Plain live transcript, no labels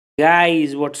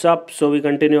Guys, what's up? So we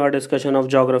continue our discussion of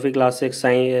geography class 6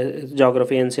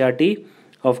 geography NCERT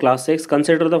of class 6.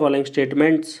 Consider the following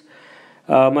statements.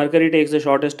 Mercury takes the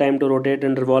shortest time to rotate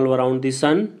and revolve around the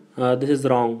sun. This is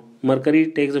wrong.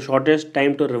 Mercury takes the shortest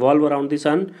time to revolve around the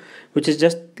sun, which is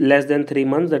just less than 3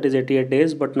 months, that is 88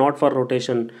 days, but not for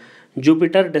rotation.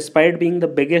 Jupiter, despite being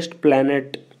the biggest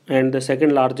planet and the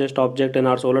second largest object in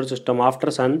our solar system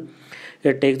after sun,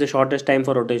 it takes the shortest time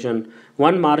for rotation.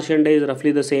 One Martian day is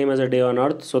roughly the same as a day on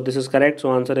Earth. So this is correct.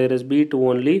 So answer here is B, 2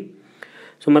 only.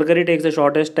 So Mercury takes the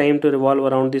shortest time to revolve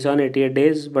around the Sun, 88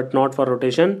 days, but not for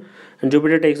rotation. And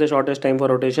Jupiter takes the shortest time for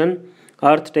rotation.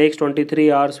 Earth takes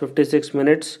 23 hours, 56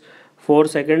 minutes, 4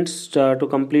 seconds to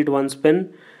complete one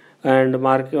spin. And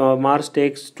Mars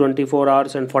takes 24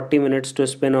 hours and 40 minutes to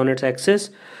spin on its axis.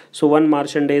 So one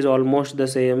Martian day is almost the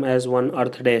same as one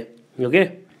Earth day.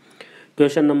 Okay.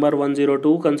 Question number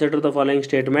 102. Consider the following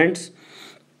statements.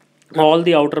 All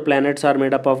the outer planets are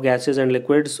made up of gases and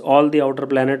liquids. All the outer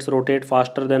planets rotate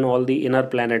faster than all the inner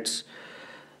planets.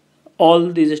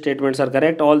 All these statements are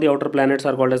correct. All the outer planets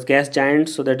are called as gas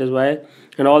giants, so that is why.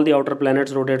 And all the outer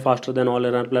planets rotate faster than all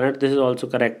inner planets. This is also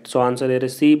correct. So answer here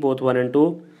is C, both 1 and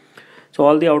 2. So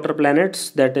all the outer planets,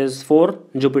 that is 4,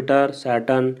 Jupiter,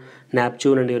 Saturn,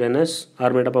 Neptune and Uranus, are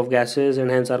made up of gases and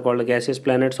hence are called gaseous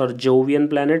planets or Jovian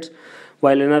planets,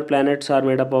 while inner planets are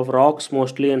made up of rocks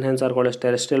mostly and hence are called as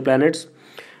terrestrial planets.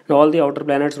 And all the outer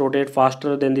planets rotate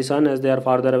faster than the sun as they are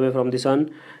farther away from the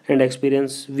sun and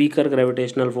experience weaker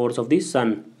gravitational force of the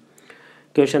sun.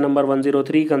 Question number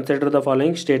 103. Consider the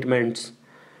following statements.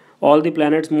 All the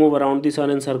planets move around the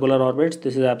sun in circular orbits.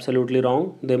 This is absolutely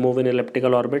wrong. They move in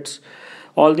elliptical orbits.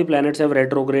 All the planets have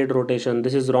retrograde rotation.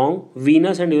 This is wrong.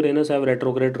 Venus and Uranus have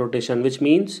retrograde rotation, which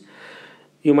means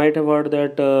you might have heard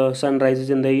that sun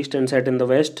rises in the east and set in the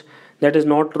west. That is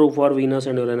not true for Venus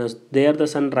and Uranus. There the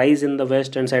sun rise in the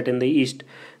west and set in the east.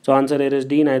 So answer here is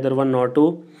D, neither 1 nor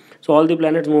 2. So all the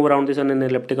planets move around the sun in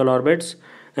elliptical orbits.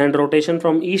 And rotation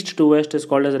from east to west is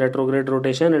called as retrograde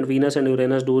rotation, and Venus and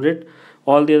Uranus do it.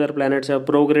 All the other planets have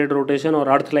prograde rotation or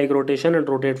earth-like rotation and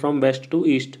rotate from west to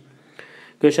east.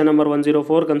 Question number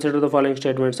 104. Consider the following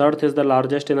statements. Earth is the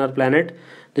largest inner planet.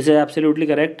 This is absolutely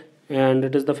correct, and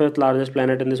it is the 5th largest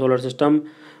planet in the solar system.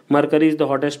 Mercury is the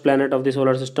hottest planet of the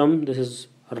solar system. This is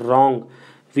wrong.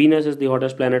 Venus is the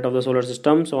hottest planet of the solar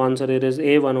system. So answer here is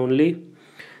A, 1 only.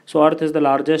 So Earth is the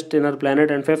largest inner planet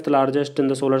and 5th largest in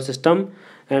the solar system.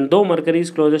 And though Mercury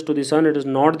is closest to the sun, it is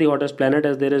not the hottest planet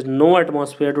as there is no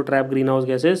atmosphere to trap greenhouse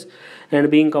gases. And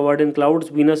being covered in clouds,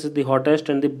 Venus is the hottest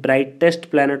and the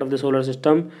brightest planet of the solar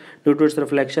system due to its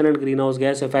reflection and greenhouse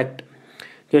gas effect.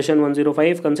 Question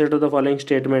 105. Consider the following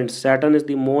statements. Saturn is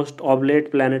the most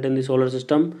oblate planet in the solar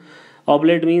system.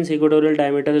 Oblate means equatorial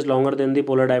diameter is longer than the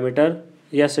polar diameter.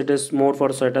 Yes, it is more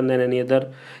for Saturn than any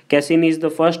other. Cassini is the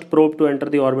first probe to enter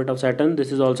the orbit of Saturn. This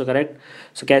is also correct.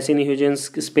 So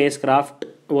Cassini-Huygens spacecraft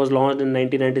was launched in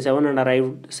 1997 and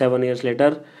arrived 7 years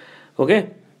later. Okay.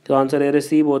 So answer here is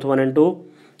C, both 1 and 2.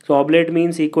 So oblate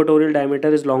means equatorial diameter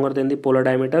is longer than the polar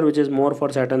diameter, which is more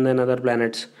for Saturn than other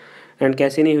planets. And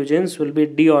Cassini-Huygens will be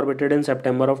deorbited in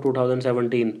September of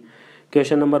 2017.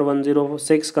 Question number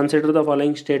 106. Consider the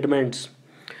following statements.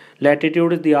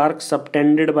 Latitude is the arc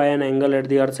subtended by an angle at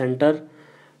the Earth's center.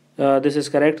 This is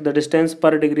correct. The distance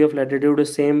per degree of latitude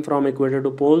is same from equator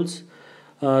to poles.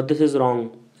 This is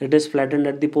wrong. It is flattened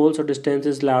at the poles, so distance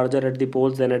is larger at the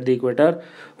poles than at the equator.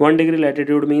 1 degree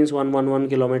latitude means 111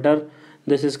 kilometer.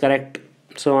 This is correct.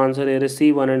 So answer here is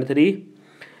C, 1 and 3.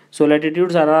 So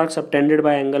latitudes are arcs subtended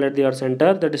by angle at the Earth's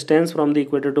center. The distance from the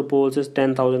equator to poles is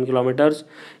 10,000 kilometers.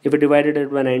 If you divided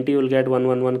it by 90, you will get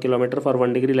 111 kilometer for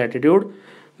 1 degree latitude.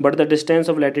 But the distance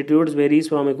of latitudes varies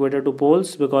from equator to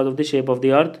poles because of the shape of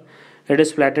the Earth. It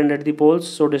is flattened at the poles,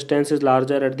 so distance is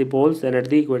larger at the poles than at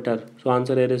the equator. So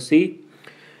answer here is C.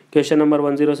 Question number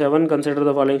 107. Consider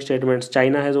the following statements.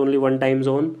 China has only one time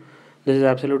zone. This is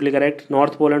absolutely correct.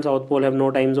 North Pole and South Pole have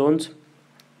no time zones.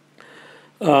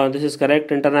 This is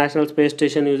correct. International Space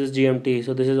Station uses GMT.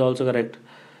 So this is also correct.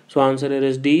 So answer here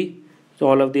is D. So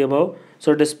all of the above.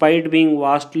 So despite being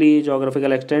vastly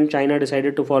geographical extent, China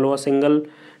decided to follow a single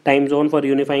time zone for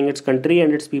unifying its country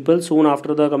and its people soon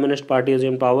after the Communist Party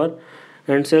assumed power.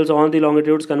 And since all the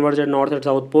longitudes converge at North and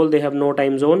South Pole, they have no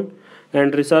time zone.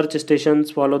 And research stations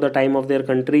follow the time of their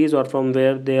countries or from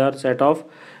where they are set off.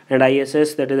 And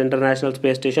ISS, that is International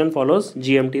Space Station, follows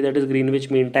GMT, that is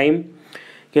Greenwich Mean Time.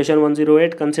 Question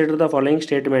 108. Consider the following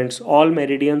statements. All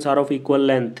meridians are of equal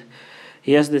length.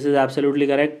 Yes, this is absolutely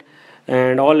correct.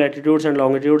 And all latitudes and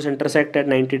longitudes intersect at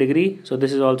 90 degree. So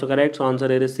this is also correct. So answer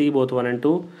here is C, both 1 and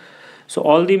 2. So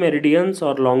all the meridians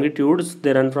or longitudes,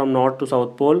 they run from north to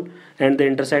south pole and they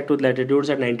intersect with latitudes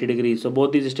at 90 degrees. So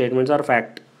both these statements are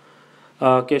fact.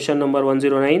 Question number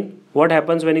 109. What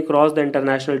happens when you cross the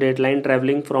international date line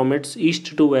traveling from its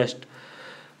east to west?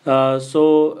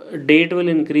 So date will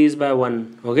increase by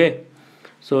 1. Okay.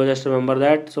 So just remember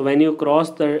that. So when you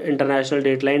cross the international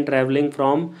date line traveling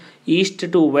from east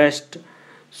to west,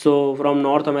 so from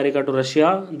North America to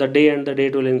Russia, the day and the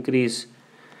date will increase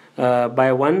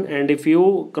by 1. And if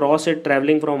you cross it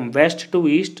traveling from west to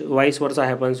east, vice versa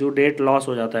happens. You date loss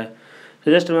हो जाता है.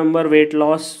 So just remember weight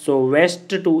loss. So west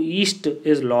to east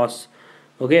is loss.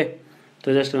 Okay.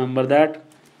 So just remember that.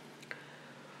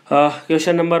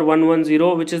 Question number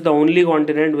 110. Which is the only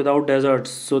continent without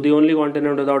deserts? So the only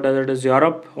continent without desert is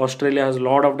Europe. Australia has a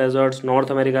lot of deserts.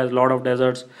 North America has a lot of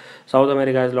deserts. South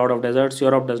America has a lot of deserts.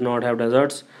 Europe does not have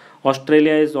deserts.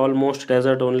 Australia is almost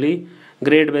desert only.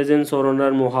 Great Basin,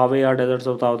 Sonoran, Mojave are deserts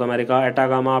of South America.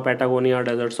 Atacama, Patagonia are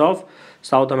deserts of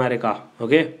South America.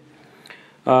 Okay.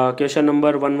 Question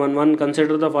number 111.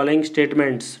 Consider the following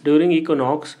statements. During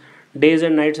equinox, days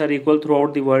and nights are equal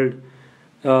throughout the world.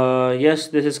 Yes,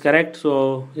 this is correct.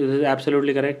 So this is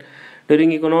absolutely correct.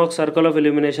 During equinox, circle of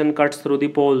illumination cuts through the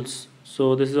poles.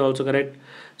 So this is also correct.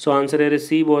 So answer here is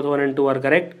C. Both 1 and 2 are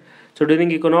correct. So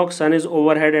during equinox, sun is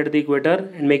overhead at the equator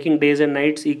and making days and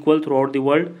nights equal throughout the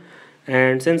world.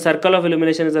 And since circle of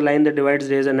illumination is a line that divides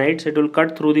days and nights, it will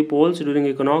cut through the poles during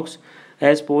equinox,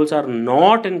 as poles are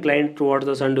not inclined towards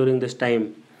the sun during this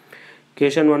time.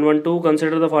 Question 112.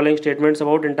 Consider the following statements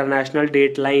about international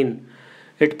date line.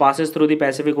 It passes through the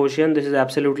Pacific Ocean. This is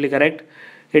absolutely correct.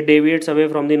 It deviates away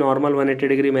from the normal 180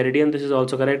 degree meridian. This is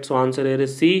also correct. So answer here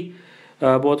is C.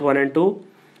 Both 1 and 2.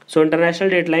 So international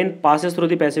date line passes through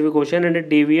the Pacific Ocean and it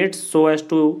deviates so as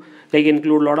to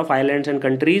include a lot of islands and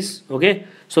countries. Okay.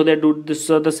 So they do this.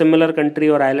 So the similar country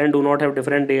or island do not have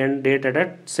different day and date at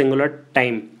a singular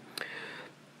time.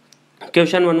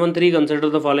 Question 113. Consider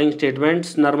the following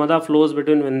statements. Narmada flows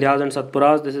between Vindhyas and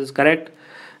Satpuras. This is correct.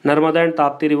 Narmada and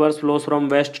Tapti rivers flows from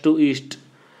west to east.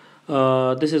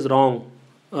 This is wrong.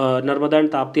 Narmada and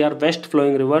Tapti are west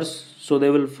flowing rivers, so they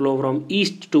will flow from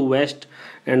east to west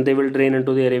and they will drain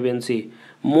into the Arabian Sea.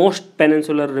 Most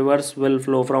peninsular rivers will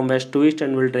flow from west to east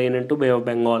and will drain into Bay of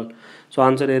Bengal. So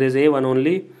answer here is A, 1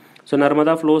 only. So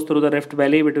Narmada flows through the Rift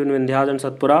Valley between Vindhyas and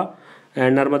Satpura,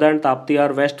 and Narmada and Tapti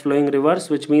are west flowing rivers,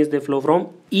 which means they flow from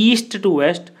east to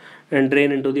west and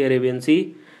drain into the Arabian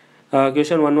Sea.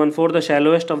 Question 114. The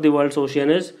shallowest of the world's ocean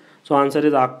is? So answer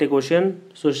is Arctic Ocean.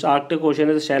 So Arctic Ocean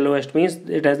is the shallowest, means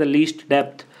it has the least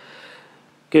depth.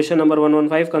 Question number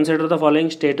 115. Consider the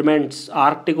following statements.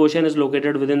 Arctic Ocean is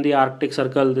located within the Arctic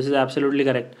Circle. This is absolutely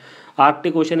correct.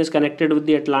 Arctic Ocean is connected with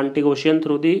the Atlantic Ocean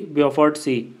through the Beaufort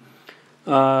Sea.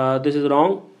 This is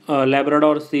wrong.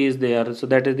 Labrador Sea is there. So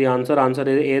that is the answer. Answer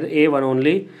is A, 1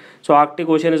 only. So Arctic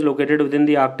Ocean is located within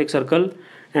the Arctic Circle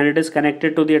and it is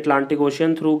connected to the Atlantic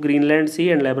Ocean through Greenland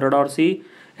Sea and Labrador Sea,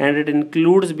 and it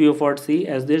includes Beaufort Sea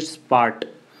as this part.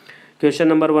 Question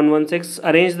number 116.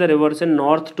 Arrange the rivers in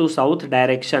north to south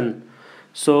direction.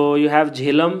 So you have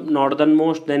Jhelum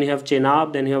northernmost, then you have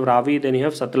Chenab, then you have Ravi, then you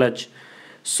have Satluj.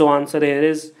 So answer here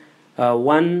is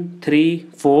 1, 3,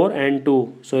 4 and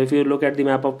 2. So if you look at the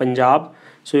map of Punjab,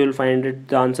 so you will find it,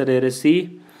 the answer here is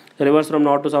C. The rivers from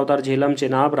north to south are Jhelum,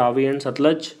 Chenab, Ravi and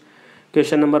Satluj.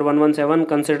 Question number 117.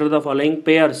 Consider the following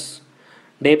pairs.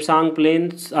 Depsang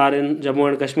plains are in Jammu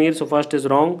and Kashmir. So first is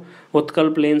wrong.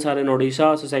 Utkal plains are in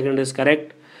Odisha. So second is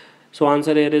correct. So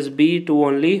answer here is B, 2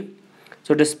 only.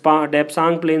 So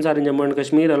Depsang plains are in Jammu and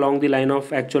Kashmir along the line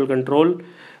of actual control,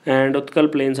 and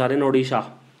Utkal plains are in Odisha.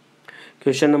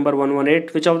 Question number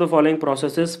 118. Which of the following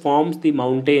processes forms the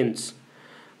mountains?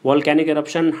 Volcanic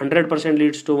eruption 100%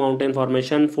 leads to mountain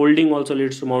formation. Folding also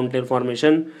leads to mountain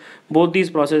formation. Both these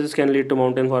processes can lead to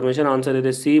mountain formation. Answer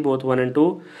is C, both 1 and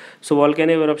 2. So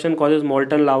volcanic eruption causes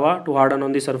molten lava to harden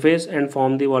on the surface and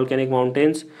form the volcanic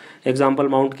mountains. Example,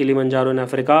 Mount Kilimanjaro in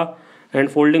Africa.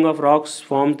 And folding of rocks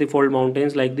forms the fold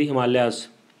mountains like the Himalayas.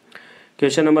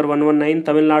 Question number 119.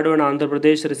 Tamil Nadu and Andhra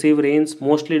Pradesh receive rains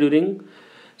mostly during...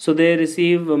 So they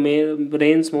receive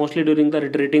rains mostly during the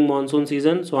retreating monsoon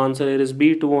season. So answer here is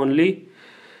B, 2 only.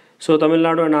 So Tamil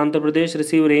Nadu and Andhra Pradesh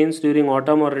receive rains during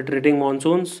autumn or retreating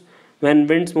monsoons when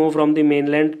winds move from the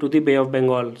mainland to the Bay of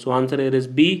Bengal. So answer here is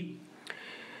B.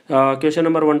 Question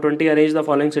number 120. Arrange the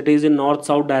following cities in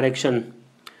north-south direction.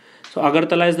 So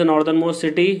Agartala is the northernmost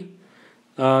city.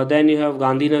 Then you have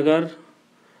Gandhinagar.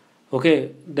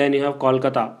 Okay. Then you have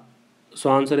Kolkata.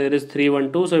 So answer here is 3,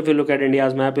 1, 2. So if you look at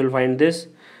India's map, you will find this.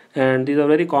 And these are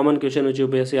very common questions which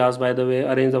UPSC asks, by the way.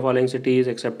 Arrange the following cities,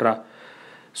 etc.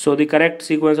 So the correct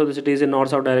sequence of the cities in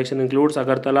north-south direction includes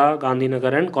Agartala,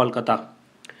 Gandhinagar and Kolkata.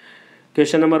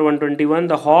 Question number 121.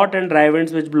 The hot and dry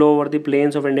winds which blow over the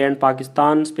plains of India and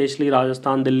Pakistan, especially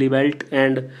Rajasthan, Delhi belt,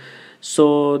 and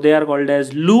so they are called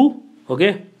as Lu.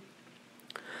 Okay.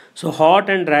 So hot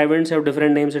and dry winds have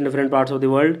different names in different parts of the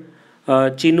world.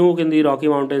 Chinook in the Rocky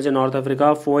Mountains in North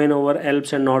Africa, Foyne over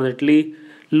Alps and North Italy,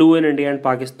 Lu in India and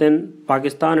Pakistan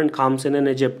and Khamsin in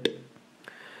Egypt.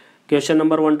 Question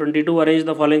number 122. Arrange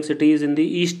the following cities in the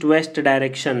east-west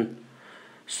direction.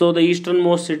 So the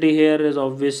easternmost city here is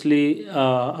obviously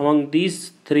among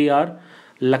these three are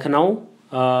Lucknow,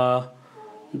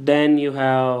 then you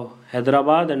have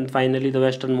Hyderabad, and finally the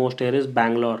westernmost here is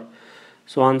Bangalore.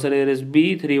 So answer here is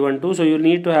B, 312. So you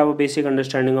need to have a basic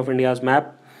understanding of India's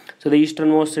map. So the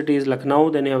easternmost city is Lucknow,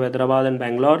 then you have Hyderabad and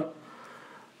Bangalore.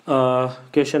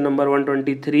 Question number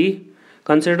 123.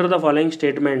 Consider the following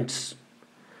statements.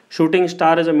 Shooting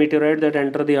star is a meteorite that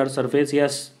enters the Earth's surface.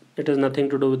 Yes, it has nothing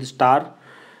to do with the star.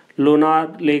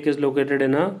 Lunar Lake is located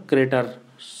in a crater.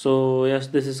 So yes,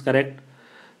 this is correct.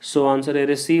 So answer here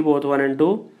is C, both 1 and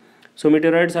 2. So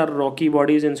meteorites are rocky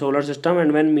bodies in solar system,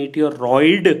 and when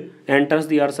meteoroid enters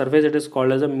the Earth's surface, it is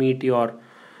called as a meteor.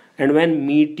 And when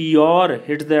meteor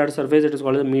hits the Earth's surface, it is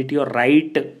called as a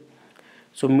meteorite.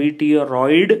 So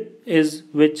meteoroid is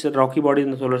which rocky body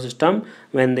in the solar system.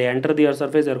 When they enter the Earth's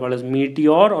surface, they are called as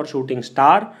meteor or shooting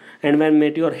star. And when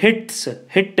meteor hit.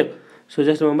 So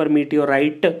just remember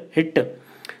meteorite, hit.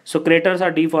 So craters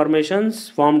are deformations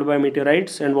formed by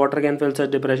meteorites, and water can fill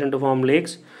such depression to form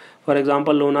lakes. For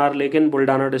example, Lunar Lake in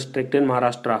Buldana district in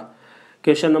Maharashtra.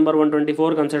 Question number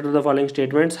 124. Consider the following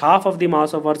statements. Half of the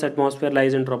mass of Earth's atmosphere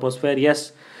lies in troposphere.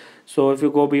 Yes. So if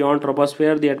you go beyond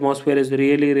troposphere, the atmosphere is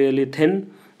really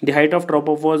thin. The height of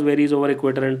tropopause varies over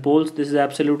equator and poles. This is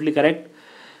absolutely correct.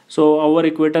 So our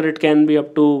equator, it can be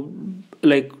up to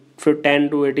like 10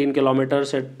 to 18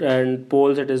 kilometers, and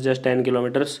poles it is just 10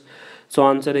 kilometers. So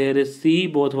answer here is C,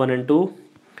 both 1 and 2.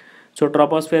 So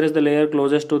troposphere is the layer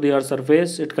closest to the Earth's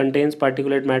surface. It contains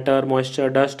particulate matter, moisture,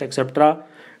 dust, etc.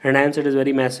 and hence it is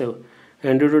very massive.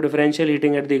 And due to differential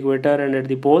heating at the equator and at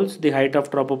the poles, the height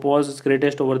of tropopause is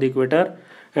greatest over the equator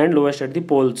and lowest at the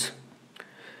poles.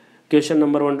 Question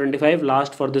number 125,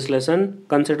 last for this lesson.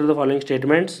 Consider the following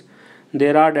statements.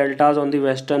 There are deltas on the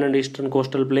western and eastern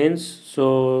coastal plains.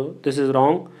 So this is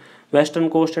wrong. Western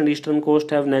coast and eastern coast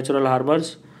have natural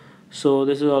harbors. So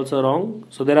this is also wrong.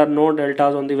 So there are no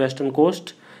deltas on the western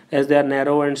coast as they are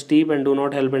narrow and steep and do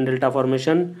not help in delta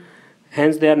formation.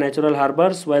 Hence they are natural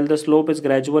harbors, while the slope is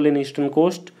gradual in eastern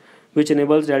coast, which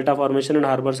enables delta formation, and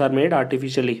harbors are made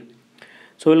artificially.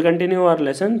 So we'll continue our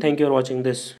lesson. Thank you for watching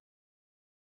this.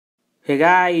 Hey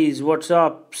guys, what's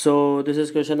up? So this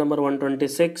is question number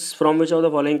 126. From which of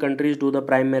the following countries do the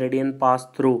prime meridian pass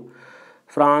through?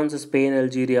 France, Spain,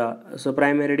 Algeria. So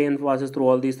prime meridian passes through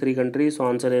all these three countries. So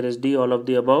answer here is D, all of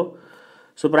the above.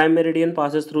 So prime meridian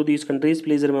passes through these countries.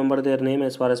 Please remember their name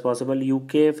as far as possible.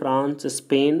 UK, France,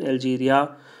 Spain,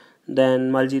 Algeria.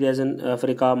 Then Algeria is in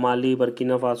Africa. Mali,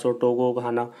 Burkina Faso, Togo,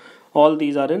 Ghana. All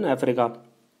these are in Africa.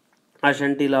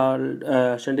 Ashanti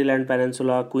Land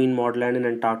Peninsula, Queen Maud Land in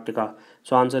Antarctica.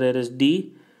 So answer here is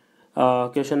D.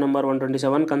 Question number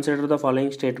 127. Consider the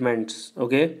following statements.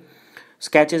 Okay.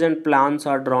 Sketches and plans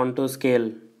are drawn to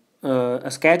scale.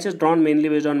 A sketch is drawn mainly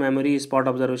based on memory, spot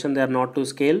observation. They are not to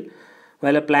scale.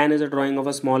 While a plan is a drawing of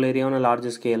a small area on a large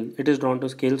scale. It is drawn to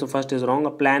scale. So first is wrong.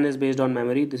 A plan is based on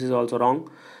memory. This is also wrong.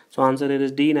 So answer here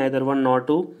is D, neither 1 nor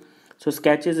 2. So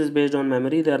sketches is based on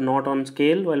memory. They are not on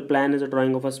scale. While plan is a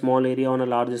drawing of a small area on a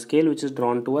large scale, which is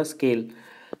drawn to a scale.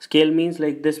 Scale means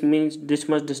like this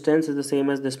much distance is the same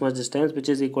as this much distance, which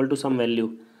is equal to some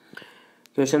value.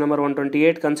 Question number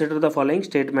 128. Consider the following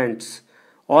statements.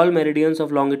 All meridians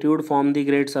of longitude form the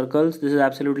great circles. This is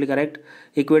absolutely correct.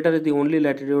 Equator is the only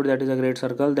latitude that is a great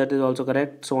circle. That is also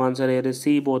correct. So answer here is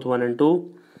C, both 1 and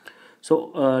 2. So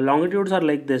longitudes are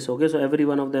like this. Okay, so every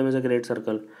one of them is a great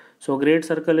circle. So a great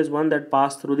circle is one that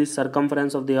passes through the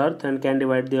circumference of the earth and can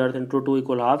divide the earth into two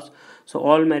equal halves. So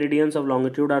all meridians of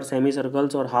longitude are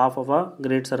semicircles or half of a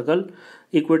great circle.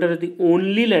 Equator is the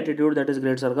only latitude that is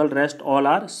great circle. Rest all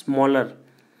are smaller.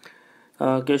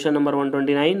 Question number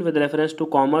 129. With reference to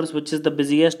commerce, which is the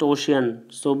busiest ocean?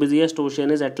 So busiest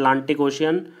ocean is Atlantic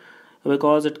Ocean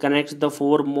because it connects the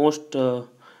four most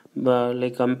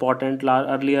important.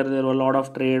 Earlier there were a lot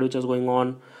of trade which was going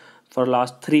on for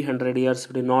last 300 years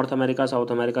between North America, South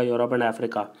America, Europe and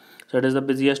Africa. So it is the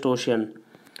busiest ocean.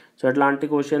 So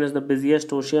Atlantic Ocean is the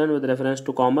busiest ocean with reference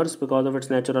to commerce because of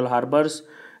its natural harbors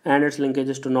and its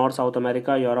linkages to North, South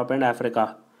America, Europe and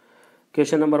Africa.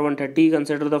 Question number 130.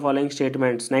 Consider the following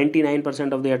statements.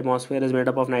 99% of the atmosphere is made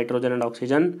up of nitrogen and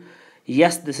oxygen.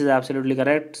 Yes, this is absolutely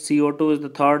correct. CO2 is the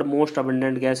third most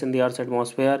abundant gas in the Earth's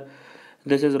atmosphere.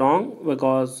 This is wrong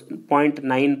because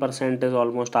 0.9% is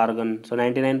almost argon. So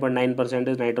 99.9%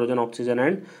 is nitrogen, oxygen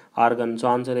and argon. So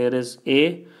answer here is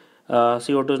A.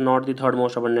 CO2 is not the third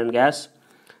most abundant gas.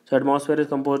 So atmosphere is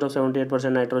composed of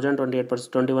 78% nitrogen,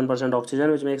 21%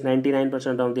 oxygen, which makes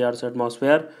 99% of the Earth's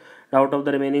atmosphere. Out of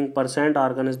the remaining percent,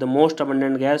 argon is the most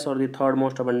abundant gas or the third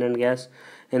most abundant gas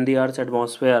in the Earth's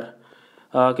atmosphere.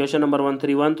 Question number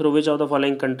 131. Through which of the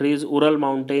following countries Ural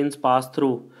Mountains pass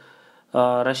through?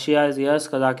 Russia is yes,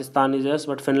 Kazakhstan is yes,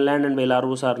 but Finland and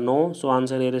Belarus are no. So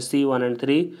answer here is C, 1 and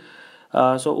 3.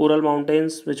 So Ural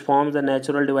Mountains, which forms the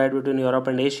natural divide between Europe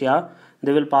and Asia,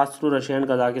 they will pass through Russia and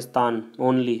Kazakhstan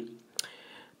only.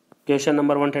 Question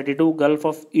number 132. Gulf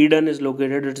of Eden is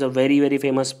located. It's a very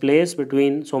famous place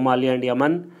between Somalia and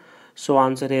Yemen. So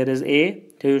answer here is A.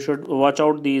 So you should watch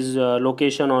out these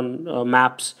location on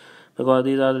maps, because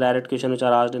these are the direct questions which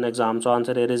are asked in exam. So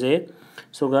answer here is A.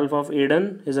 So Gulf of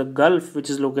Eden is a gulf which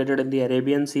is located in the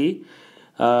Arabian Sea.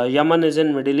 Yemen is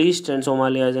in Middle East and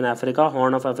Somalia is in Africa,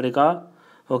 Horn of Africa.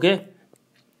 Okay.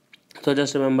 So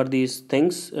just remember these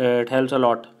things. It helps a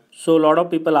lot. So a lot of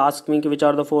people ask me which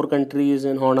are the 4 countries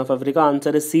in Horn of Africa.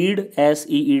 Answer is SEED,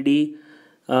 SEED.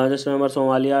 Just remember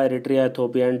Somalia, Eritrea,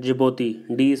 Ethiopia and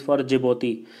Djibouti. D is for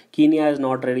Djibouti. Kenya is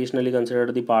not traditionally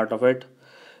considered the part of it.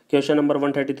 Question number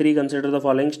 133. Consider the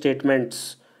following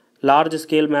statements. Large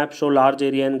scale maps show large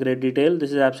area in great detail.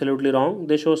 This is absolutely wrong.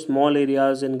 They show small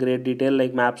areas in great detail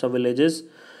like maps of villages.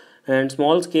 And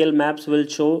small scale maps will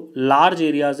show large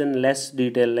areas in less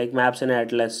detail like maps in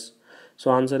atlas. So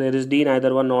answer here is D,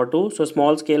 neither 1 nor 2. So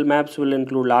small scale maps will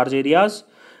include large areas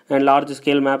and large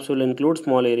scale maps will include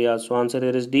small areas. So answer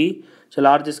here is D. So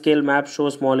large scale maps show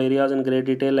small areas in great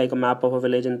detail like a map of a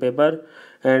village in paper,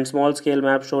 and small scale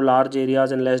maps show large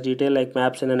areas in less detail like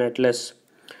maps in an atlas.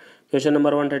 Question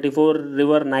number 134.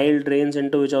 River Nile drains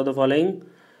into which of the following?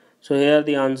 So here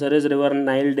the answer is River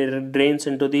Nile drains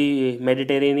into the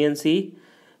Mediterranean Sea.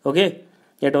 Okay.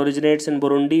 It originates in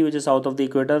Burundi, which is south of the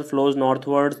equator, flows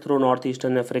northwards through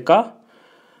northeastern Africa,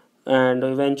 and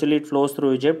eventually it flows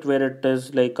through Egypt, where it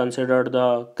is like considered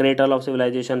the cradle of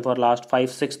civilization for last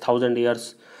 5,000-6,000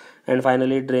 years, and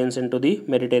finally it drains into the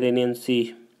Mediterranean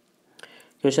Sea.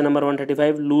 Question number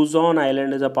 135. Luzon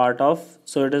Island is a part of,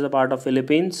 so it is a part of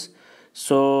Philippines.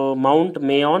 So Mount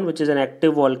Mayon, which is an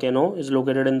active volcano, is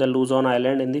located in the Luzon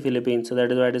Island in the Philippines. So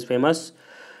that is why it is famous.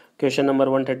 Question number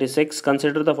 136.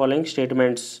 Consider the following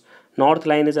statements. North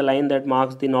line is a line that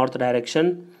marks the north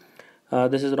direction.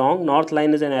 This is wrong. North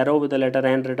line is an arrow with the letter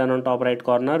N written on top right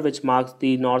corner, which marks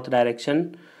the north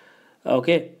direction.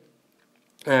 Okay.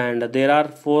 And there are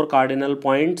 4 cardinal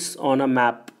points on a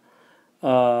map.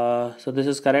 So this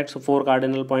is correct. So 4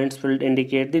 cardinal points will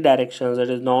indicate the directions,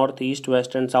 that is north, east,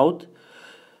 west and south.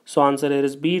 So answer here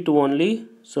is B, 2 only.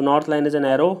 So north line is an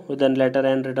arrow with the letter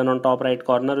N written on top right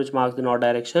corner, which marks the north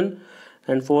direction,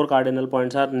 and 4 cardinal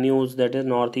points are news, that is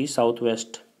north, east, south,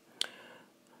 west.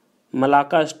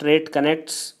 Malacca Strait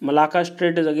connects. Malacca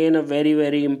Strait is again a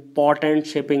very important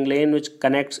shipping lane which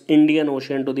connects Indian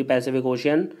Ocean to the Pacific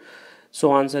Ocean.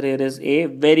 So answer here is A,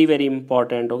 very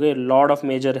important. Okay, a lot of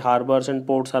major harbors and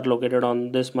ports are located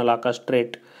on this Malacca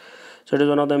Strait. So it is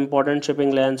one of the important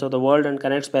shipping lanes of the world and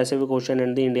connects Pacific Ocean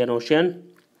and the Indian Ocean.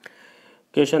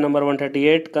 Question number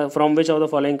 138. From which of the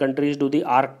following countries do the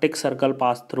Arctic Circle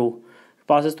pass through? It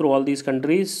passes through all these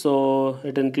countries, so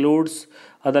it includes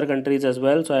other countries as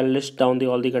well. So I'll list down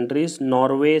all the countries.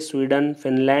 Norway, Sweden,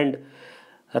 Finland,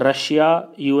 Russia,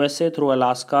 USA through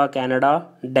Alaska, Canada,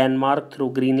 Denmark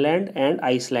through Greenland and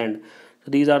Iceland.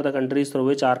 So these are the countries through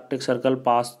which Arctic Circle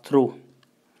pass through.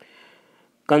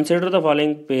 Consider the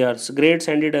following pairs. Great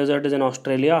Sandy Desert is in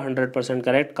Australia, 100%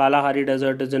 correct. Kalahari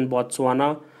Desert is in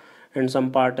Botswana and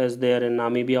some part is there in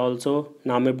Namibia also.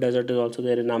 Namib Desert is also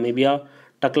there in Namibia.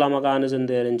 Taklamakan is in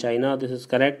there in China. This is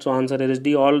correct. So answer is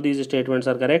D. All these statements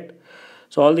are correct.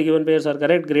 So all the given pairs are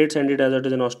correct. Great Sandy Desert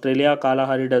is in Australia.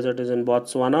 Kalahari Desert is in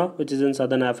Botswana, which is in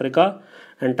southern Africa,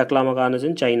 and Taklamakan is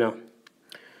in China.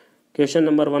 Question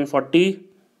number 140.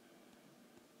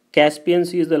 Caspian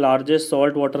Sea is the largest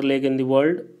saltwater lake in the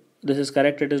world. This is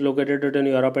correct. It is located between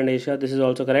Europe and Asia. This is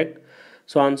also correct.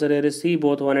 So answer here is C,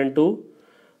 both 1 and 2.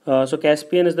 So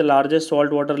Caspian is the largest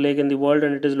saltwater lake in the world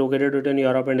and it is located between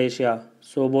Europe and Asia.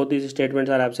 So both these statements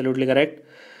are absolutely correct.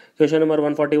 Question number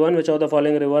 141. Which of the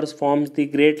following rivers forms the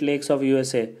Great Lakes of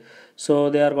USA? So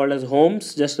they are called as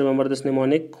Holmes. Just remember this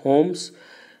mnemonic. Holmes.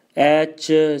 H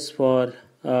is for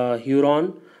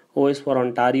Huron. O is for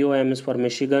Ontario. M is for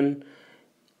Michigan.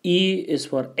 E is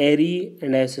for airy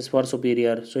and S is for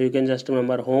superior. So you can just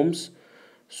remember Holmes.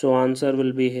 So answer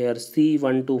will be here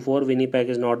C124. Winnipeg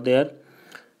is not there.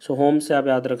 So Holmes से आप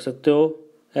याद रख सकते हो.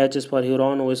 H is for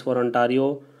Huron, O is for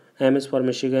Ontario, M is for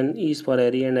Michigan, E is for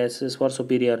Erie and S is for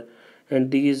Superior. And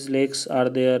these lakes are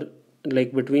there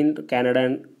like between Canada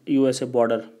and USA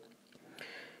border.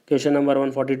 Question number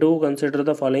 142. Consider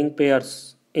the following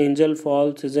pairs. Angel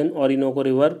Falls is in Orinoco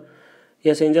River.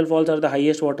 Yes, Angel Falls are the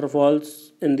highest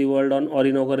waterfalls in the world on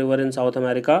Orinoco River in South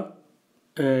America.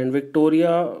 And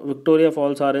Victoria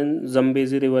Falls are in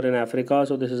Zambezi River in Africa,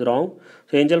 so this is wrong.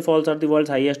 So Angel Falls are the world's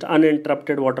highest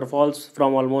uninterrupted waterfalls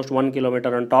from almost 1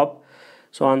 kilometer on top.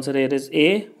 So answer here is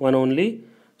A, one only.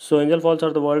 So Angel Falls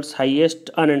are the world's highest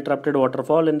uninterrupted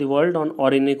waterfall in the world on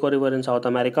Orinoco River in South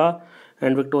America,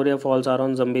 and Victoria Falls are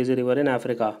on Zambezi River in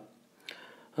Africa.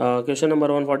 Question number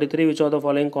 143. Which of the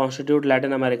following constitute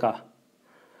Latin America?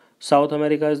 South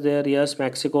America is there, yes.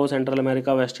 Mexico, Central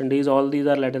America, West Indies, all these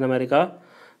are Latin America.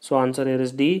 So answer here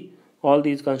is D. All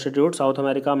these constitute South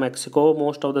America, Mexico,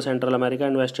 most of the Central America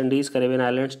and West Indies, Caribbean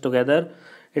islands together.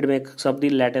 It makes up the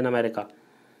Latin America.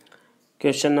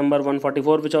 Question number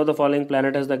 144. Which of the following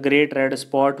planet has the great red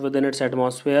spot within its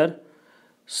atmosphere?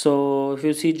 So if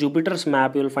you see Jupiter's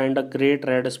map, you will find a great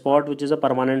red spot which is a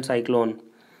permanent cyclone,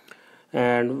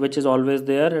 and which is always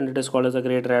there, and it is called as a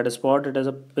great red spot. It is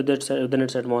within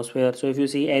its atmosphere. So if you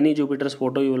see any Jupiter's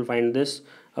photo, you will find this,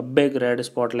 a big red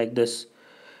spot like this.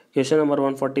 Question number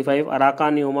 145.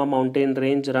 Arakan-Yoma mountain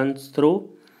range runs through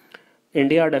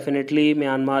India, definitely.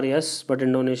 Myanmar, yes, but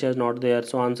Indonesia is not there.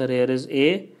 So answer here is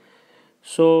A.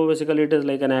 So basically it is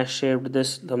like an ash shaped,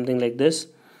 this something like this.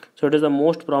 So it is the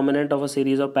most prominent of a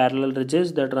series of parallel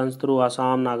ridges that runs through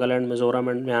Assam, Nagaland, Mizoram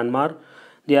and Myanmar.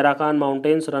 The Arakan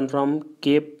mountains run from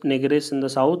Cape Negris in the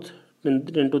south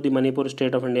into the Manipur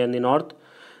state of India in the north.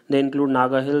 They include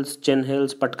Naga Hills, Chin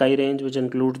Hills, Patkai range, which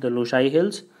includes the Lushai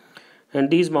Hills. And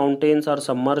these mountains are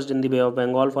submerged in the Bay of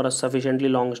Bengal for a sufficiently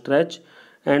long stretch,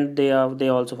 and they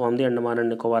also form the Andaman and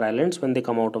Nicobar Islands when they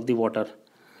come out of the water.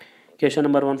 Question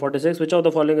number 146. Which of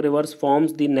the following rivers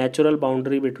forms the natural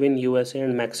boundary between USA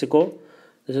and Mexico?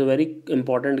 This is a very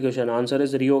important question. Answer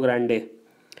is Rio Grande.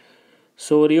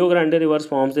 So Rio Grande River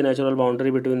forms the natural boundary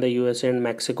between the USA and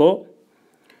Mexico.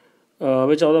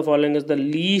 Which of the following is the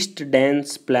least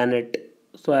dense planet?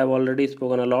 So I have already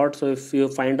spoken a lot. So if you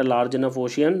find a large enough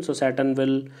ocean, so Saturn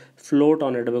will float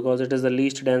on it because it is the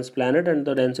least dense planet and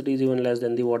the density is even less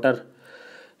than the water.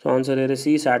 So answer here is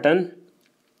C, Saturn.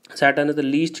 Saturn is the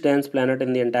least dense planet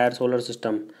in the entire solar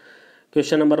system.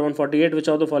 Question number 148. Which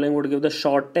of the following would give the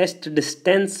shortest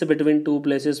distance between two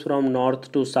places from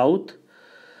north to south?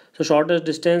 So shortest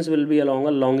distance will be along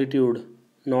a longitude,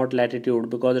 not latitude,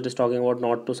 because it is talking about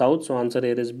north to south. So answer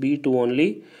here is B, 2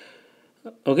 only.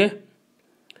 Okay.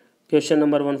 Question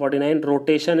number 149.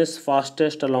 Rotation is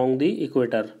fastest along the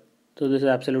equator. So this is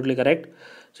absolutely correct.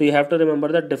 So you have to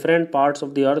remember that different parts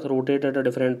of the earth rotate at a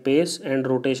different pace, and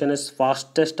rotation is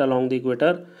fastest along the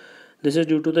equator. This is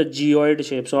due to the geoid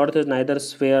shape. So earth is neither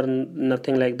sphere,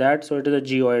 nothing like that. So it is a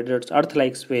geoid. It's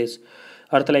earth-like space,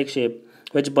 earth-like shape,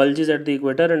 which bulges at the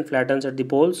equator and flattens at the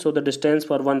poles. So the distance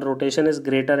for one rotation is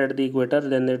greater at the equator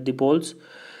than at the poles.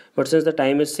 But since the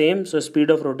time is same, so speed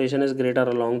of rotation is greater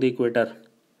along the equator.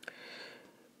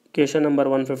 Question number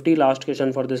 150, last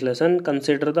question for this lesson.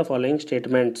 Consider the following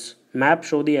statements. Maps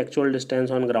show the actual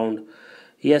distance on ground.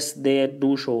 Yes, they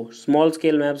do show. Small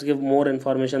scale maps give more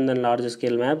information than large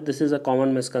scale map. This is a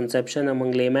common misconception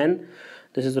among laymen.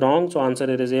 This is wrong. So answer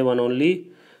here is A, one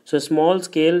only. So small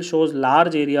scale shows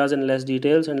large areas in less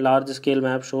details, and large scale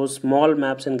map shows small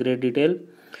maps in great detail.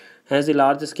 Hence the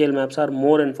large scale maps are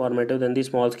more informative than the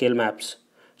small scale maps.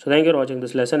 So thank you for watching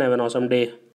this lesson. Have an awesome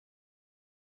day.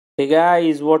 Hey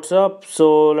guys, what's up?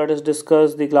 So let us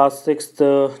discuss the class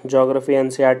 6th Geography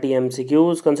NCERT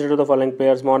MCQs. Consider the following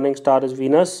pairs. Morning star is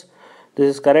Venus.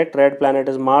 This is correct. Red planet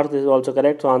is Mars. This is also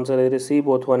correct. So answer here is C,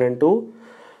 both 1 and 2.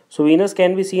 So Venus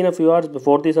can be seen a few hours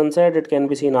before the sunset. It can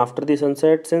be seen after the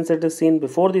sunset. Since it is seen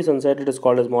before the sunset, it is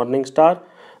called as morning star.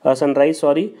 Sunrise,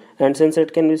 sorry. And since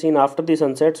it can be seen after the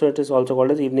sunset, so it is also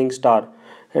called as evening star.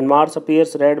 And Mars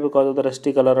appears red because of the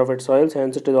rusty color of its soils.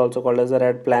 Hence it is also called as a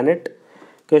red planet.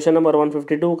 Question number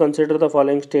 152. Consider the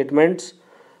following statements.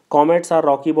 Comets are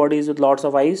rocky bodies with lots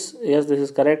of ice. Yes, this is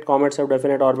correct. Comets have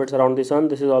definite orbits around the sun.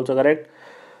 This is also correct.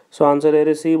 So answer here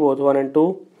is C, both 1 and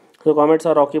 2. So comets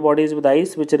are rocky bodies with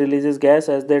ice which releases gas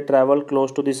as they travel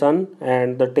close to the sun,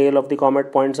 and the tail of the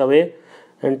comet points away.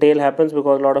 And tail happens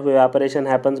because a lot of evaporation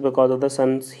happens because of the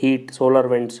sun's heat, solar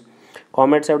winds.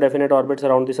 Comets have definite orbits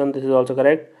around the sun. This is also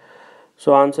correct.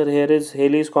 So answer here is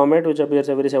Halley's comet, which appears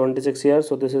every 76 years.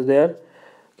 So this is there.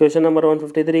 Question number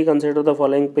 153. Consider the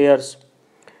following pairs.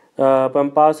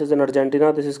 Pampas is in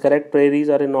Argentina. This is correct. Prairies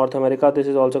are in North America. This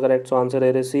is also correct. So answer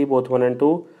here is C, both 1 and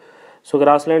 2. So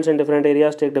grasslands in different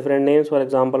areas take different names. For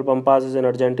example, Pampas is in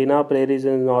Argentina. Prairies is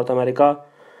in North America.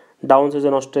 Downs is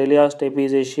in Australia. Steppe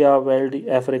is Asia. Veld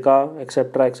Africa,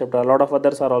 etc. etc. A lot of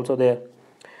others are also there.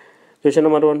 Question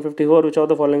number 154. Which of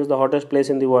the following is the hottest place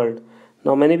in the world?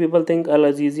 Now many people think Al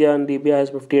Azizia in Libya has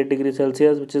 58 degrees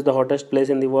Celsius, which is the hottest place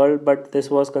in the world, but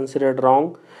this was considered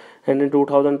wrong. And in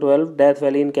 2012, Death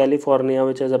Valley in California,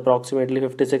 which has approximately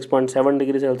 56.7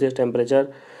 degrees Celsius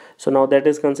temperature, so now that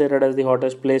is considered as the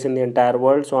hottest place in the entire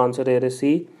world. So answer here is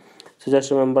C. So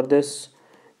just remember this.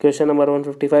 Question number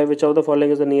 155. Which of the following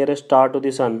is the nearest star to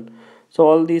the sun? So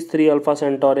all these three, Alpha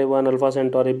Centauri 1, Alpha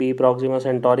Centauri B, Proxima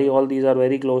Centauri, all these are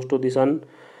very close to the sun,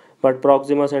 but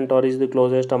Proxima Centauri is the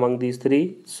closest among these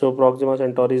three. So Proxima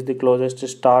Centauri is the closest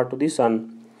star to the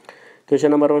sun. Question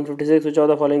number 156. Which of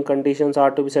the following conditions are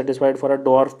to be satisfied for a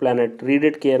dwarf planet? Read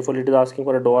it carefully. It is asking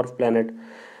for a dwarf planet.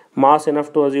 Mass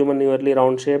enough to assume a nearly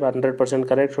round shape, 100%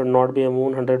 correct. Should not be a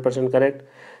moon, 100% correct.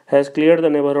 Has cleared the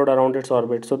neighborhood around its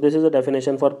orbit. So this is a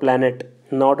definition for planet,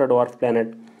 not a dwarf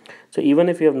planet. So even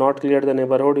if you have not cleared the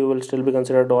neighborhood, you will still be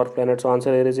considered dwarf planet. So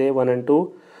answer here is A, 1 and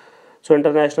 2. So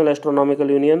International Astronomical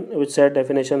Union, which set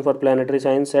definition for planetary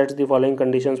science, sets the following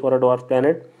conditions for a dwarf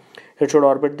planet. It should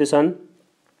orbit the sun.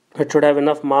 It should have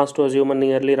enough mass to assume a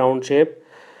nearly round shape.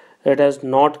 It has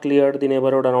not cleared the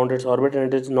neighborhood around its orbit,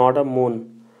 and it is not a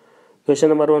moon. Question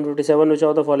number 157. Which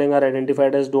of the following are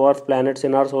identified as dwarf planets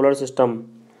in our solar system?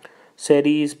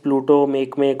 Ceres, Pluto,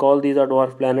 Makemake, all these are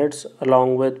dwarf planets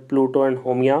along with Pluto and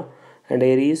Haumea and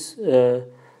Aries.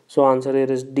 So answer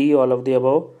here is D, all of the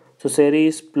above. So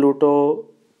Ceres, Pluto,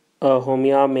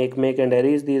 Haumea, Makemake and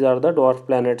Aries, these are the dwarf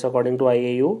planets according to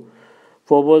IAU.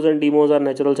 Phobos and Deimos are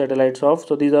natural satellites of,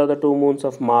 so these are the two moons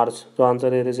of Mars. So answer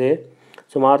here is A.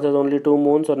 So Mars has only two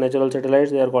moons or natural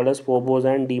satellites. They are called as Phobos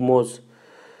and Deimos.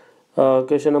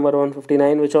 Question number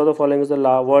 159. Which of the following is the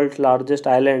world's largest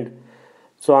island?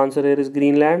 So answer here is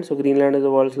Greenland. So Greenland is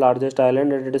the world's largest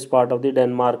island and it is part of the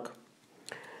Denmark.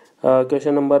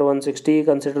 Question number 160.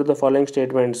 Consider the following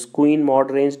statements. Queen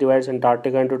Maud range divides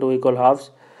Antarctica into two equal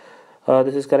halves.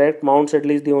 This is correct. Mount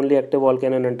Sedley is the only active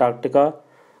volcano in Antarctica.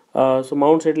 So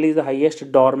Mount Sedley is the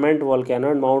highest dormant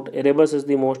volcano and Mount Erebus is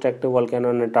the most active volcano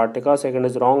in Antarctica. Second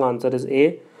is wrong. Answer is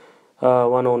A,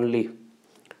 one only.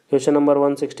 Question number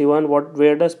 161.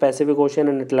 Where does Pacific Ocean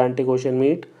and Atlantic Ocean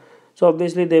meet? So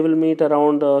obviously they will meet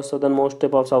around southernmost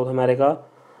tip of South America.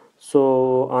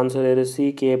 So answer here is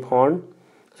C, Cape Horn.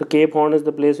 So Cape Horn is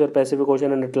the place where Pacific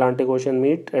Ocean and Atlantic Ocean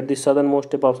meet at the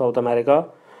southernmost tip of South America,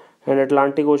 and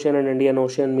Atlantic Ocean and Indian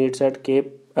Ocean meets at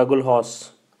Cape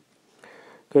Agulhas.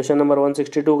 Question number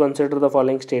 162. Consider the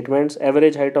following statements.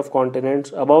 Average height of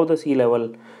continents above the sea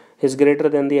level is greater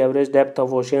than the average depth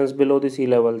of oceans below the sea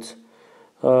levels.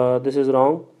 This is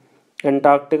wrong.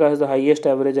 Antarctica has the highest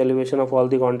average elevation of all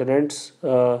the continents.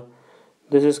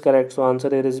 This is correct. So answer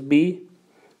here is B.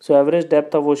 So average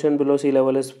depth of ocean below sea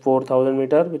level is 4,000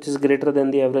 meter, which is greater than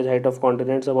the average height of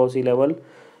continents above sea level,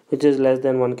 which is less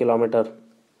than 1 kilometer.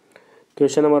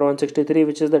 Question number 163.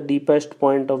 Which is the deepest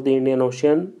point of the Indian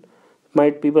Ocean?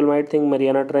 People might think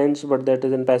Mariana Trench, but that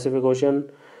is in Pacific Ocean.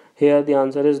 Here the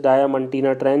answer is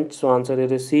Diamantina Trench. So answer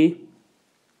here is C.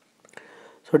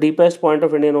 So deepest point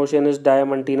of Indian Ocean is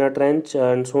Diamantina Trench,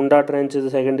 and Sunda Trench is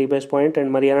the second deepest point,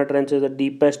 and Mariana Trench is the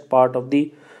deepest part of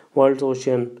the world's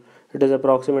ocean. It is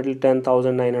approximately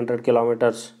 10,900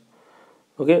 kilometers.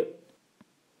 Okay.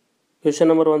 Question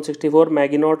number 164.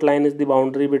 Maginot Line is the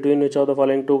boundary between which of the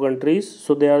following two countries?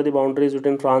 So they are the boundaries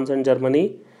between France and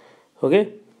Germany.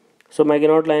 Okay. So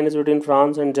Maginot Line is between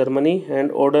France and Germany, and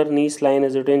Oder-Neisse Line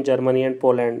is between Germany and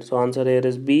Poland. So answer here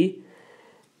is B.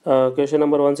 Question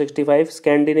number 165.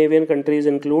 Scandinavian countries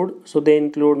include, so they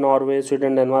include Norway,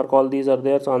 Sweden, Denmark, all these are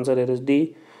there. So answer here is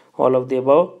D, all of the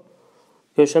above.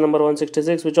 Question number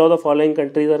 166. Which of the following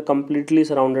countries are completely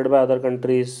surrounded by other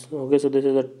countries? Okay, so this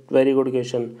is a very good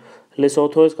question.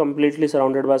 Lesotho is completely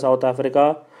surrounded by South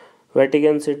Africa.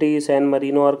 Vatican City, San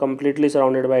Marino are completely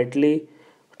surrounded by Italy.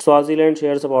 Swaziland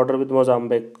shares a border with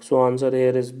Mozambique. So answer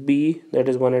here is B, that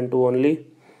is 1 and 2 only.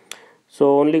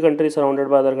 So only countries surrounded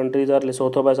by other countries are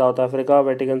Lesotho by South Africa,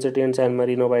 Vatican City and San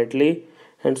Marino by Italy,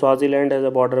 and Swaziland has a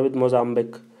border with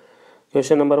Mozambique.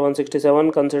 Question number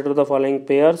 167. Consider the following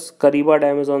pairs. Kariba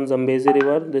Dam is on Zambezi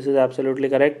River. This is absolutely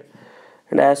correct.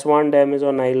 And Aswan Dam is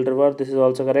on Nile River. This is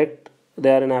also correct.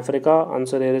 They are in Africa.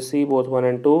 Answer here is C, both 1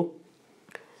 and 2.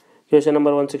 Question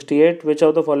number 168. Which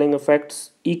of the following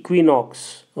affects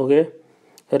equinox? Okay.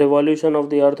 The revolution of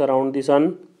the earth around the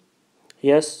sun.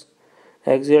 Yes.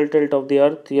 Axial tilt of the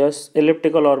earth, yes.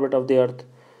 Elliptical orbit of the earth,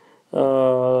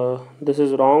 this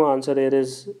is wrong. Answer here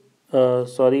is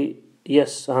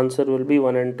yes, answer will be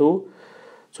 1 and 2.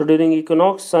 So during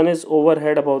equinox, sun is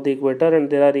overhead above the equator and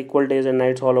there are equal days and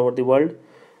nights all over the world.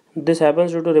 This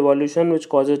happens due to revolution, which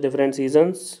causes different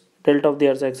seasons. Tilt of the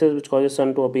earth's axis, which causes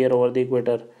sun to appear over the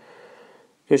equator.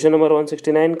 Question number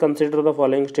 169. Consider the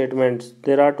following statements.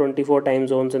 There are 24 time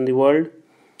zones in the world.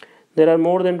 There are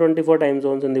more than 24 time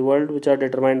zones in the world, which are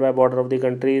determined by border of the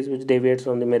countries, which deviates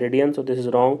from the meridian. So this is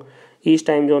wrong. Each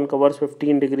time zone covers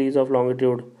 15 degrees of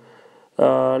longitude.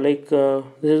 This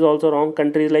is also wrong.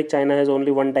 Countries like China has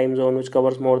only one time zone which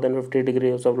covers more than 50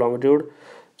 degrees of longitude.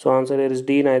 So answer here is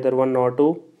D, neither 1 nor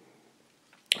 2.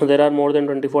 There are more than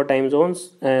 24 time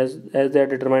zones as they are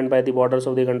determined by the borders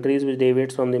of the countries, which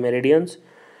deviates from the meridians.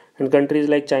 And countries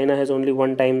like China has only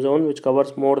one time zone which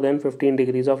covers more than 15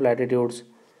 degrees of latitudes.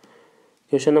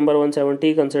 Question number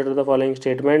 170. Consider the following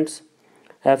statements.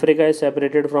 Africa is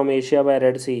separated from Asia by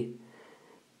Red Sea.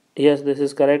 Yes, this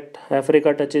is correct.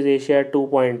 Africa touches Asia at 2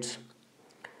 points.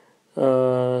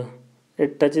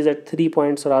 It touches at 3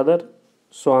 points rather.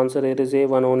 So answer here is A,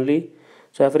 1 only.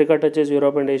 So Africa touches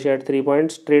Europe and Asia at 3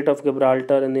 points. Strait of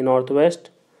Gibraltar in the northwest,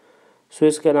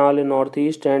 Suez Canal in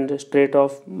northeast, and Strait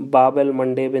of Bab el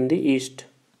Mandeb in the east.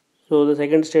 So the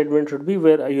second statement should be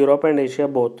where Europe and Asia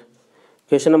both.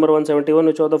 Question number 171.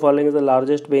 Which of the following is the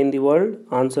largest bay in the world?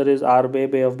 Answer is R Bay,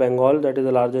 Bay of Bengal. That is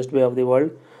the largest bay of the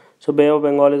world. So Bay of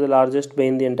Bengal is the largest bay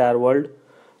in the entire world.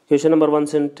 Question number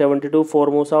 172.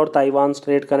 Formosa or Taiwan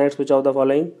Strait connects which of the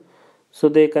following? So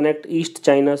they connect East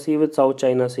China Sea with South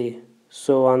China Sea.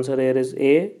 So answer here is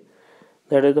A.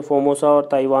 That is the Formosa or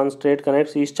Taiwan Strait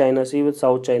connects East China Sea with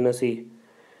South China Sea.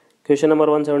 Question number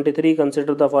 173.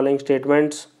 Consider the following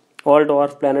statements. All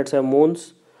dwarf planets have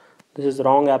moons. This is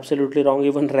wrong, absolutely wrong.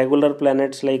 Even regular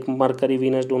planets like Mercury,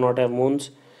 Venus do not have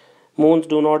moons. Moons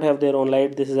do not have their own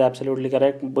light. This is absolutely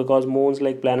correct because moons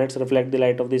like planets reflect the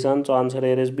light of the sun. So answer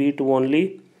here is B, 2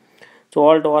 only. So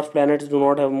all dwarf planets do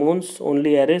not have moons.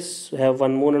 Only Eris have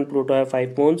 1 moon and Pluto have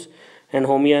 5 moons. And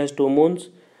Haumea has 2 moons.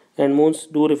 And moons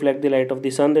do reflect the light of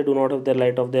the sun. They do not have their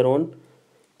light of their own.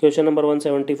 Question number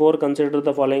 174. Consider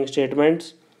the following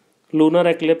statements. Lunar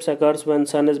eclipse occurs when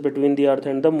sun is between the earth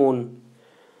and the moon.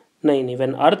 No,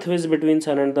 when earth is between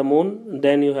sun and the moon,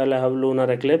 then you will have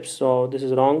lunar eclipse. So this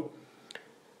is wrong.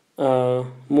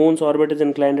 Moon's orbit is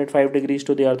inclined at 5 degrees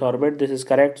to the earth orbit. This is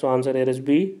correct. So answer here is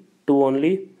B, 2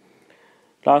 only.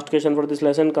 Last question for this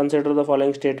lesson. Consider the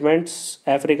following statements.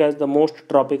 Africa is the most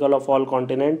tropical of all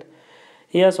continents.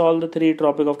 Yes, all the 3,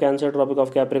 Tropic of Cancer, Tropic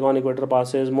of Capricorn, Equator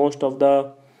passes most of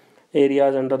the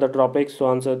areas under the tropics. So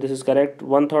answer this is correct.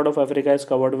 1/3 of Africa is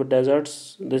covered with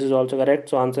deserts. This is also correct.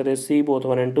 So answer is C, both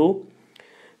 1 and 2.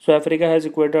 So Africa has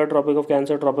Equator, Tropic of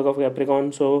Cancer, Tropic of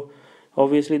Capricorn. So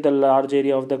obviously the large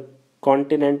area of the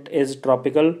continent is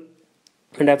tropical.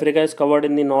 And Africa is covered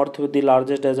in the north with the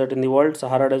largest desert in the world,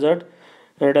 Sahara Desert.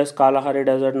 And it has Kalahari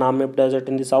Desert, Namib Desert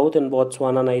in the south, and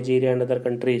Botswana, Nigeria and other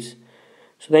countries.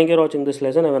 So thank you for watching this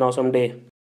lesson. Have an awesome day.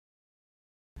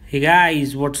 Hey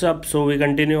guys, what's up? So we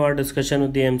continue our discussion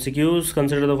with the MCQs.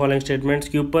 Consider the following statements.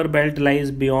 Kuiper belt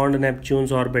lies beyond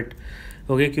Neptune's orbit.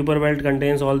 Okay, Kuiper belt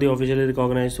contains all the officially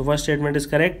recognized. So first statement is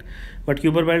correct, but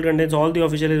Kuiper belt contains all the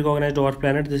officially recognized dwarf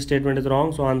planets. This statement is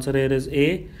wrong. So answer here is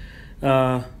A.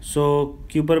 So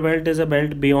Kuiper belt is a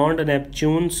belt beyond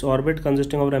Neptune's orbit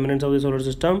consisting of remnants of the solar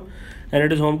system, and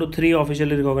it is home to 3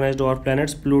 officially recognized dwarf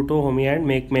planets: Pluto, Haumea and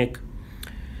Makemake.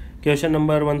 Question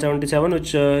number 177.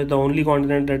 Which the only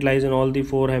continent that lies in all the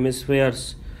 4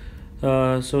 hemispheres?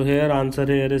 So here answer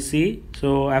here is C.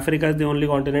 So Africa is the only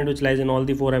continent which lies in all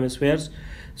the 4 hemispheres.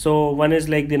 So one is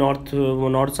like the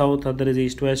north south, other is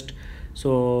east west.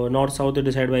 So north south is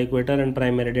decided by equator and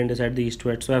prime meridian decide the east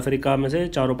west. So Africa में से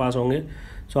चारों पास होंगे.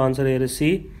 So answer here is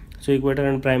C. So equator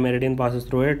and prime meridian passes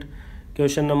through it.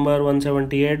 Question number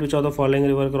 178. Which of the following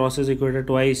river crosses equator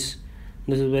twice?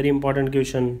 This is very important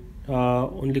question.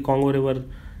 Only Congo river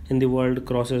in the world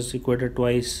crosses equator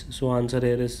twice. So answer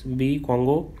here is B,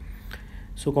 Congo.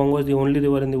 So Congo is the only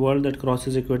river in the world that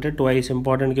crosses equator twice.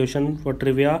 Important question for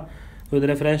trivia. With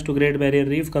reference to Great Barrier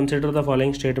Reef, consider the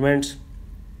following statements.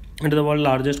 It is the world's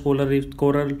largest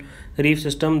coral reef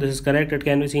system. This is correct. It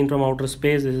can be seen from outer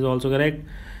space. This is also correct.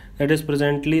 It is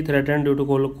presently threatened due to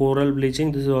coral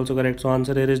bleaching. This is also correct. So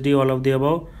answer here is D, all of the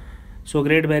above. So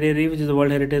Great Barrier Reef, which is the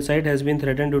World Heritage Site, has been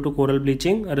threatened due to coral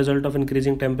bleaching, a result of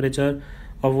increasing temperature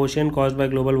of ocean caused by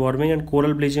global warming. And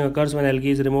coral bleaching occurs when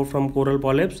algae is removed from coral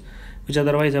polyps, which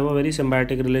otherwise have a very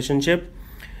symbiotic relationship.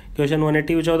 Question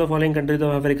 180. Which of the following countries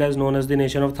of Africa is known as the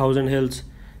nation of 1,000 hills?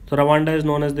 So Rwanda is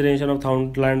known as the nation of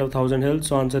land of 1,000 hills.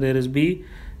 So answer here is B.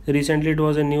 Recently it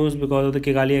was in news because of the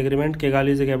Kigali Agreement. Kigali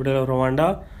is the capital of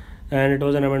Rwanda, and it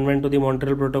was an amendment to the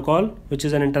Montreal Protocol, which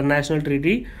is an international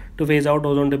treaty to phase out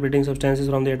ozone depleting substances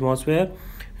from the atmosphere.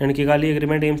 And Kigali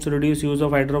Agreement aims to reduce use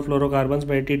of hydrofluorocarbons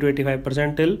by 80 to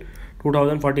 85% till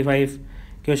 2045.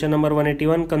 Question number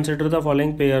 181. Consider the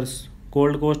following pairs.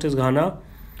 Gold Coast is Ghana.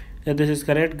 This is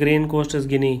correct. Grain Coast is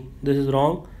Guinea. This is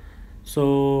wrong.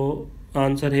 So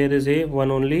answer here is A,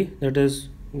 one only. That is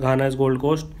Ghana is Gold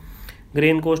Coast.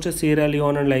 Grain Coast is Sierra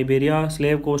Leone and Liberia.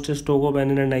 Slave Coast is Togo,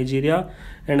 Benin and Nigeria.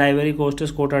 And Ivory Coast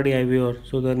is Cote d'Ivoire.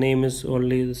 So the name is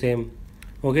only the same.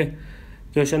 Okay.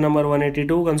 Question number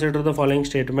 182. Consider the following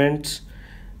statements.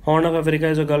 Horn of Africa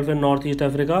is a gulf in Northeast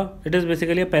Africa. It is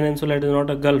basically a peninsula. It is not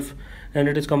a gulf. And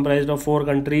it is comprised of 4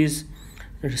 countries.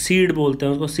 Seed बोलते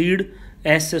हैं उसको. Seed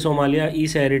S से Somalia, ई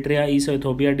से Eritrea, ई से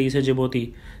Ethiopia, D से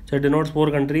Djibouti. So it denotes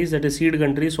 4 countries, that is seed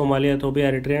countries, Somalia,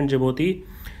 Ethiopia, Eritrea and Djibouti.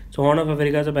 So Horn of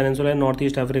Africa is a peninsula in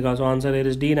Northeast Africa. So answer here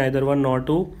is D, neither 1 nor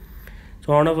 2.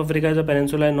 So Horn of Africa is a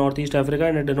peninsula in Northeast Africa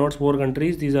and it denotes 4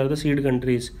 countries. These are the seed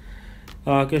countries.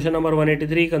 Question number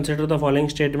 183. Consider the following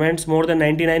statements. More than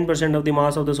 99% of the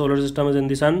mass of the solar system is in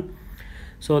the sun.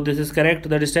 So this is correct.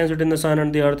 The distance between the sun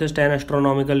and the earth is 10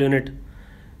 astronomical unit.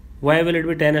 Why will it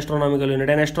be 10 astronomical unit?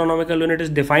 An astronomical unit is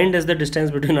defined as the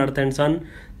distance between earth and sun.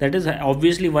 That is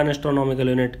obviously 1 astronomical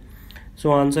unit.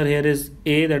 So answer here is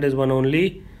A, that is 1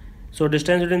 only. So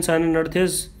distance between sun and earth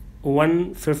is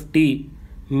 150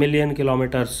 million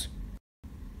kilometers.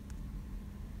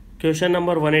 Question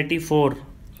number 184.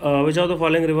 Which of the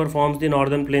following river forms the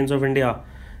northern plains of India?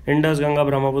 Indus, Ganga,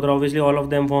 Brahmaputra. Obviously all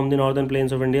of them form the northern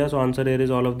plains of India. So answer here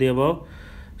is all of the above.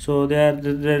 So they're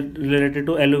related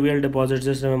to alluvial deposits.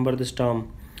 Just remember this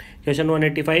term. Question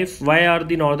 185. Why are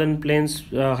the northern plains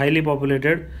highly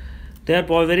populated? They are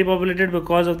very populated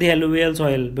because of the alluvial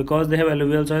soil. Because they have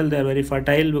alluvial soil, they are very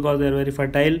fertile. Because they are very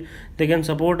fertile, they can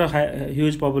support a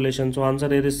huge population. So answer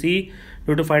here is C.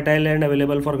 Due to fertile land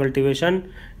available for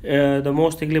cultivation, the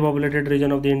most thickly populated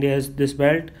region of the India is this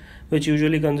belt, which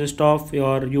usually consists of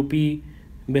your UP,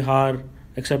 Bihar,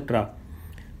 etc.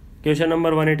 Question number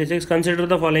 186. Consider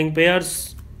the following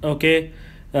pairs. Okay.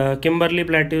 Kimberley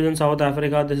Plateaus in South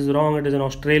Africa. This is wrong. It is in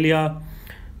Australia.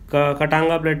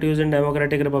 Katanga Plateaus in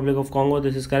Democratic Republic of Congo.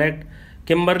 This is correct.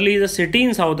 Kimberley is a city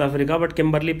in South Africa, but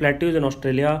Kimberley Plateaus in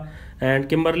Australia. And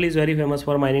Kimberley is very famous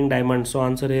for mining diamonds. So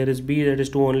answer here is B. That is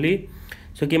 2 only.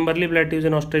 So Kimberley Plateaus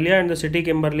in Australia and the city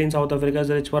Kimberley in South Africa is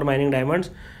rich for mining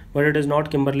diamonds, but it is not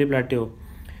Kimberley Plateau.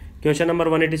 Question number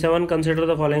 187. Consider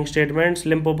the following statements.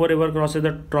 Limpopo River crosses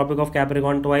the Tropic of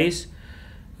Capricorn twice.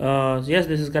 Yes,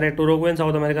 this is correct. Uruguay in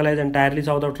South America lies entirely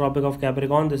south of Tropic of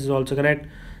Capricorn. This is also correct.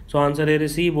 So answer here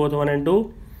is C, both 1 and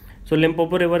 2. So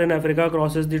Limpopo River in Africa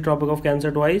crosses the Tropic of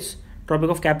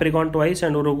Capricorn twice,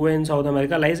 and Uruguay in South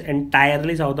America lies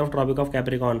entirely south of Tropic of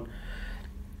Capricorn.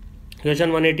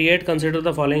 Question 188. Consider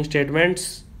the following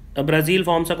statements. Brazil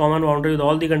forms a common boundary with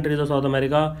all the countries of South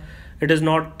America. It is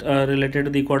not related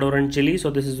to the Ecuador and Chile, so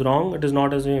this is wrong. It is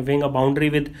not having a boundary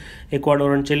with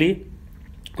Ecuador and Chile.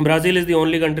 Brazil is the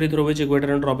only country through which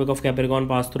Equator and Tropic of Capricorn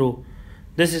pass through.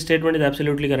 This statement is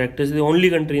absolutely correct. This is the only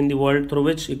country in the world through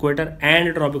which Equator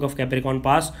and Tropic of Capricorn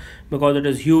pass, because it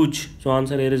is huge. So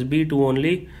answer here is B, 2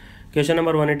 only. Question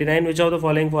number 189. Which of the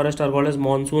following forests are called as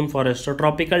monsoon forest? So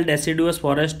tropical deciduous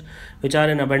forest, which are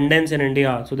in abundance in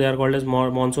India, so they are called as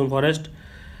monsoon forest.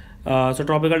 So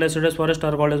tropical deciduous forest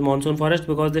are called as monsoon forest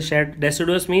because they shed.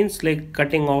 Deciduous means like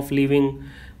cutting off, leaving,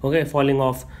 okay, falling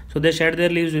off. So they shed their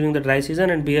leaves during the dry season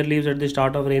and bear leaves at the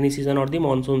start of rainy season or the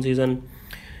monsoon season.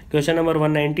 Question number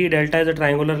 190. Delta is a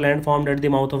triangular land formed at the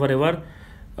mouth of a river.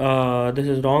 This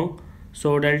is wrong.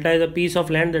 So delta is a piece of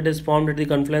land that is formed at the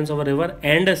confluence of a river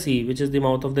and a sea, which is the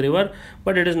mouth of the river,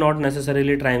 but it is not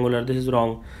necessarily triangular. This is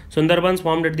wrong. Sundarbans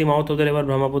formed at the mouth of the river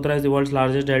Brahmaputra is the world's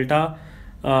largest delta.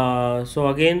 So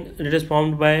again, it is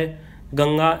formed by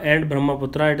Ganga and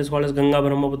Brahmaputra. It is called as Ganga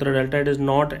Brahmaputra delta. It is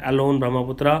not alone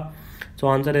Brahmaputra. So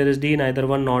answer here is D, neither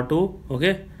 1 nor 2.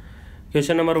 Okay.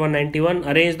 Question number 191.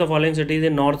 Arrange the following cities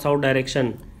in north-south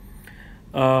direction.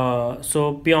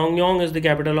 So Pyongyang is the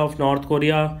capital of North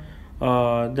Korea.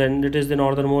 Then it is the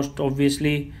northernmost,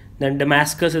 obviously. Then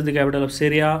Damascus is the capital of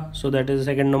Syria, so that is the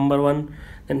second number 1.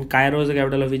 Then Cairo is the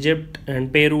capital of Egypt,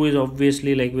 and Peru is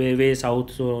obviously like way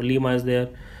south, so Lima is there.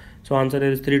 So answer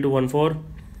here is 3214.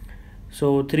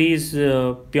 So 3 is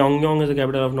Pyongyang is the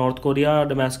capital of North Korea,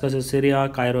 Damascus is Syria,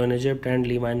 Cairo in Egypt, and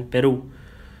Lima in Peru.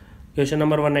 Question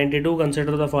number 192.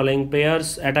 Consider the following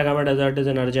pairs. Atacama Desert is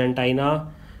in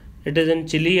Argentina. It is in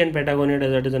Chile, and Patagonia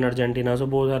Desert is in Argentina. So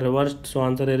both are reversed. So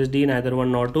answer here is D, neither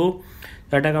 1 nor 2.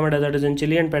 Atacama Desert is in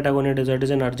Chile and Patagonia Desert is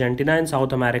in Argentina in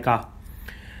South America.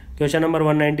 Question number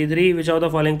 193. Which of the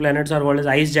following planets are called as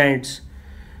ice giants?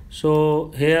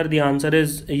 So here the answer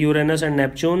is Uranus and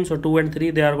Neptune. So 2 and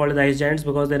 3, they are called as ice giants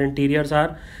because their interiors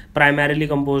are primarily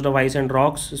composed of ice and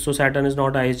rocks. So Saturn is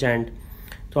not an ice giant.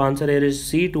 So answer here is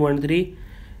C, 2 and 3.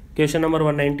 Question number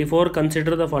 194.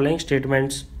 Consider the following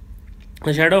statements.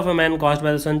 The shadow of a man caused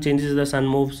by the sun changes as the sun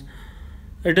moves.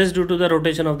 It is due to the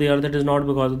rotation of the earth. It is not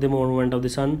because of the movement of the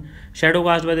sun. Shadow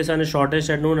cast by the sun is shortest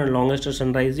at noon and longest at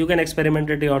sunrise. You can experiment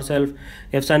it yourself.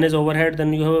 If sun is overhead,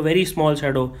 then you have a very small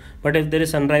shadow. But if there is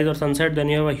sunrise or sunset, then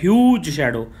you have a huge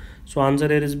shadow. So answer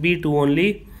here is B, 2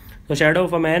 only. The shadow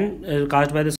of a man is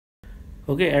cast by the sun.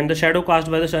 Okay, and the shadow cast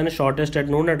by the sun is shortest at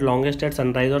noon and longest at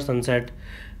sunrise or sunset.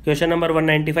 Question number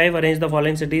 195. Arrange the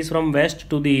following cities from west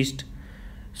to the east.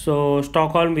 So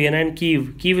Stockholm, Vienna and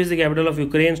Kiev. Kiev is the capital of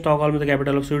Ukraine. Stockholm is the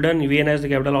capital of Sweden. Vienna is the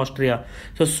capital of Austria.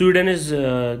 So Sweden is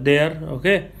there.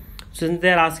 Okay. Since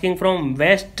they are asking from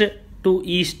west to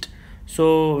east,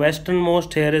 so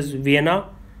westernmost here is Vienna.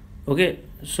 Okay.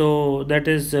 So that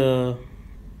is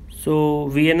so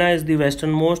Vienna is the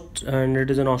westernmost and it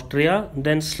is in Austria.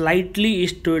 Then slightly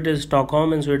east to it is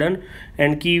Stockholm in Sweden,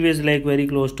 and Kiev is like very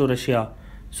close to Russia.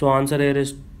 So answer here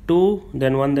is 2,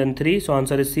 then 1, then 3. So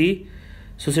answer is C.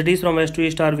 So cities from west to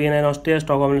east are Vienna in Austria,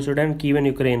 Stockholm in Sweden, Kiev in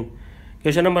Ukraine.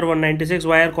 Question number 196.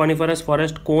 Why are coniferous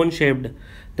forests cone shaped?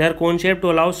 They are cone shaped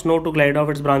to allow snow to glide off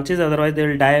its branches, otherwise they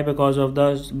will die because of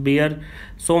the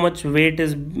so much weight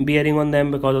is bearing on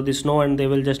them because of the snow, and they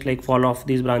will just like fall off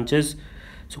these branches.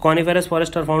 So coniferous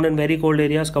forests are found in very cold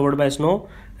areas covered by snow,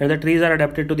 and the trees are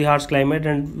adapted to the harsh climate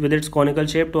and with its conical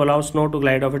shape to allow snow to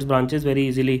glide off its branches very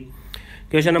easily.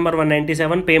 Question number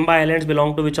 197. Pemba Islands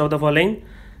belong to which of the following?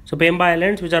 So Pemba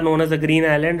Islands, which are known as the Green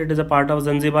Island, it is a part of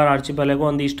Zanzibar archipelago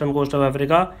on the eastern coast of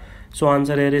Africa. So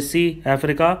answer here is C,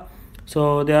 Africa.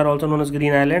 So they are also known as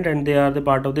Green Island and they are the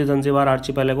part of the Zanzibar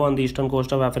archipelago on the eastern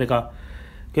coast of Africa.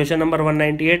 Question number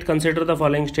 198. Consider the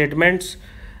following statements.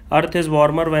 Earth is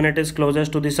warmer when it is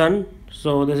closest to the sun.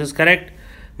 So this is correct.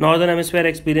 Northern hemisphere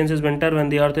experiences winter when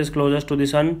the earth is closest to the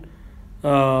sun.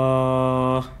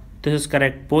 This is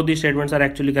correct. Both these statements are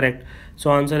actually correct.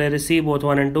 So answer here is C, both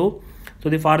 1 and 2. So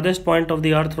the farthest point of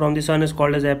the earth from the sun is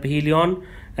called as aphelion,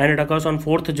 and it occurs on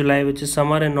 4th July, which is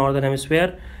summer in northern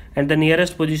hemisphere. And the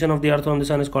nearest position of the earth from the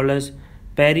sun is called as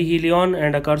perihelion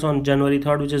and occurs on January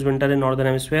 3rd, which is winter in northern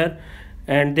hemisphere.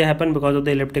 And they happen because of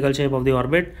the elliptical shape of the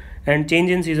orbit. And change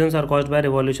in seasons are caused by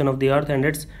revolution of the earth and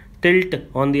its tilt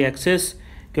on the axis.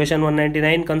 Question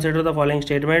 199. Consider the following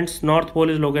statements. North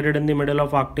Pole is located in the middle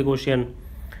of Arctic Ocean.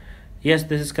 Yes,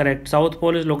 this is correct. South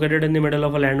Pole is located in the middle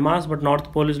of a landmass, but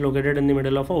North Pole is located in the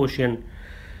middle of an ocean.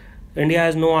 India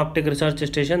has no Arctic research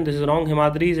station. This is wrong.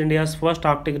 Himadri is India's first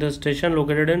Arctic research station,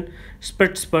 located in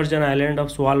Spitsbergen Island of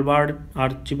Svalbard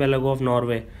archipelago of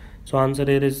Norway. So answer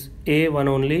here is A, 1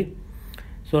 only.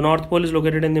 So North Pole is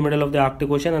located in the middle of the Arctic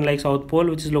Ocean, unlike South Pole,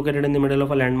 which is located in the middle of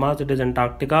a landmass. It is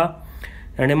Antarctica.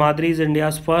 And Himadri is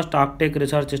India's first Arctic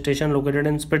research station, located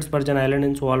in Spitsbergen Island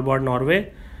in Svalbard,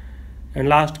 Norway. And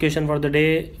last question for the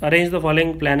day. Arrange the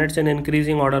following planets in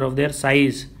increasing order of their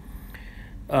size.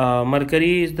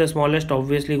 Mercury is the smallest,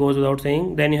 obviously goes without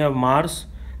saying. Then you have Mars,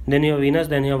 then you have Venus,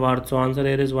 then you have Earth. So answer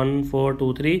here is 1, 4,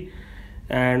 2, 3.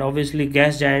 And obviously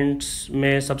gas giants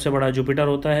में सबसे बड़ा Jupiter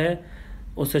होता है,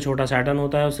 उससे छोटा Saturn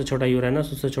होता है, उससे छोटा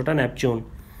यूरेनस, उससे छोटा Neptune.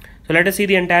 So let us see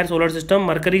the entire solar system.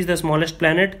 Mercury is the smallest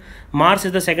planet. Mars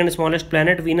is the second smallest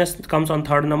planet. Venus comes on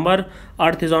 3rd number.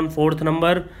 Earth is on 4th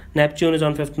number. Neptune is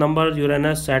on 5th number.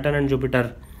 Uranus, Saturn and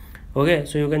Jupiter. Okay,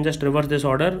 so you can just reverse this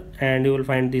order and you will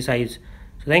find the size.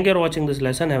 So thank you for watching this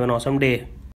lesson. Have an awesome day.